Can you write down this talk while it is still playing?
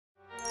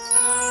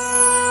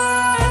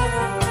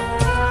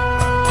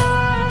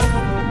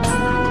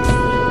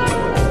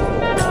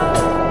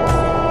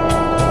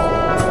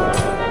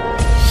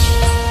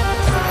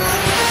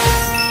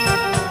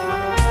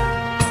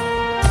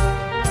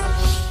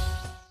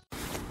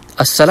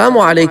السلام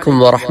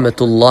علیکم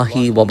ورحمۃ اللہ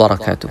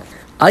وبرکاتہ۔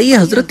 آئیے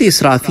حضرت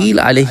اسرافیل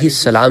علیہ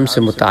السلام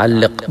سے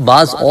متعلق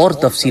بعض اور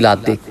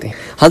تفصیلات دیکھتے ہیں۔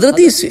 حضرت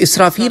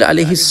اسرافیل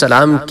علیہ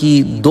السلام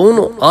کی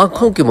دونوں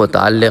آنکھوں کے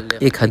متعلق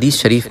ایک حدیث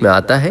شریف میں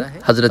آتا ہے۔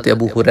 حضرت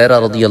ابو ہریرہ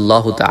رضی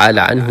اللہ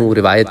تعالی عنہ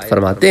روایت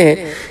فرماتے ہیں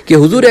کہ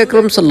حضور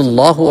اکرم صلی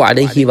اللہ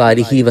علیہ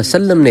وآلہ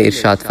وسلم نے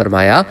ارشاد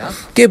فرمایا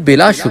کہ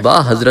بلا شبہ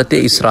حضرت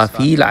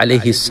اسرافیل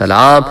علیہ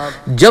السلام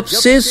جب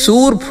سے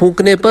سور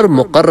پھونکنے پر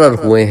مقرر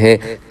ہوئے ہیں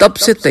تب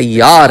سے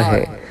تیار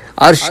ہیں،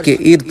 عرش کے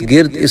ارد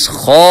گرد اس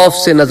خوف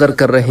سے نظر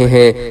کر رہے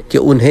ہیں کہ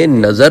انہیں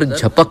نظر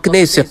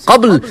جھپکنے سے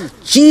قبل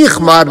چیخ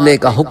مارنے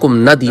کا حکم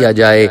نہ دیا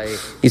جائے۔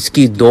 اس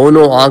کی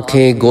دونوں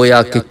آنکھیں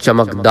گویا کہ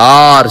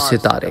چمکدار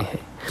ستارے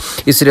ہیں۔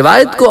 اس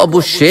روایت کو ابو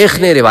شیخ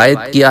نے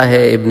روایت کیا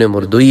ہے، ابن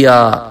مردویہ،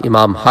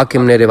 امام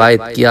حاکم نے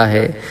روایت کیا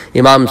ہے،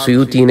 امام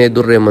سیوطی نے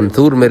در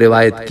منثور میں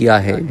روایت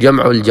کیا ہے،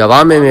 جمع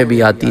الجوامع میں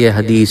بھی آتی ہے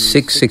حدیث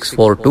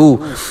 6642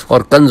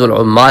 اور کنز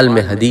العمال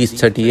میں حدیث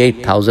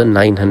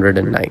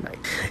 38909۔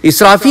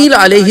 اسرافیل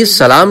علیہ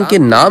السلام کے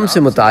نام سے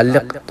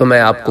متعلق تو میں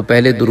آپ کو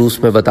پہلے دروس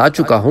میں بتا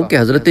چکا ہوں کہ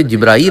حضرت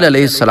جبرائیل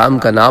علیہ السلام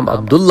کا نام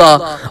عبداللہ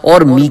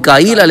اور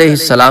میکائیل علیہ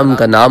السلام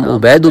کا نام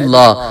عبید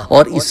اللہ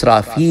اور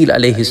اسرافیل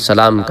علیہ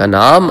السلام کا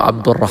نام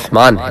عبد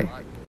الرحمن ہے۔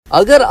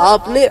 اگر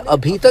آپ نے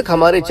ابھی تک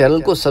ہمارے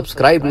چینل کو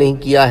سبسکرائب نہیں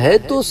کیا ہے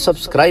تو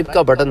سبسکرائب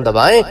کا بٹن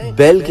دبائیں،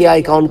 بیل کے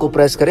آئیکن کو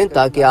پریس کریں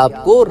تاکہ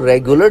آپ کو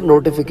ریگولر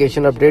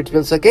نوٹیفیکیشن اپڈیٹس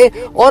مل سکیں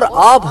اور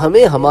آپ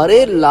ہمیں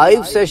ہمارے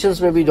لائیو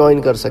سیشنز میں بھی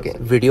جوائن کر سکیں۔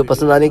 ویڈیو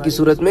پسند آنے کی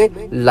صورت میں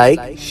لائک،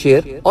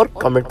 شیئر اور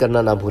کمنٹ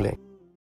کرنا نہ بھولیں۔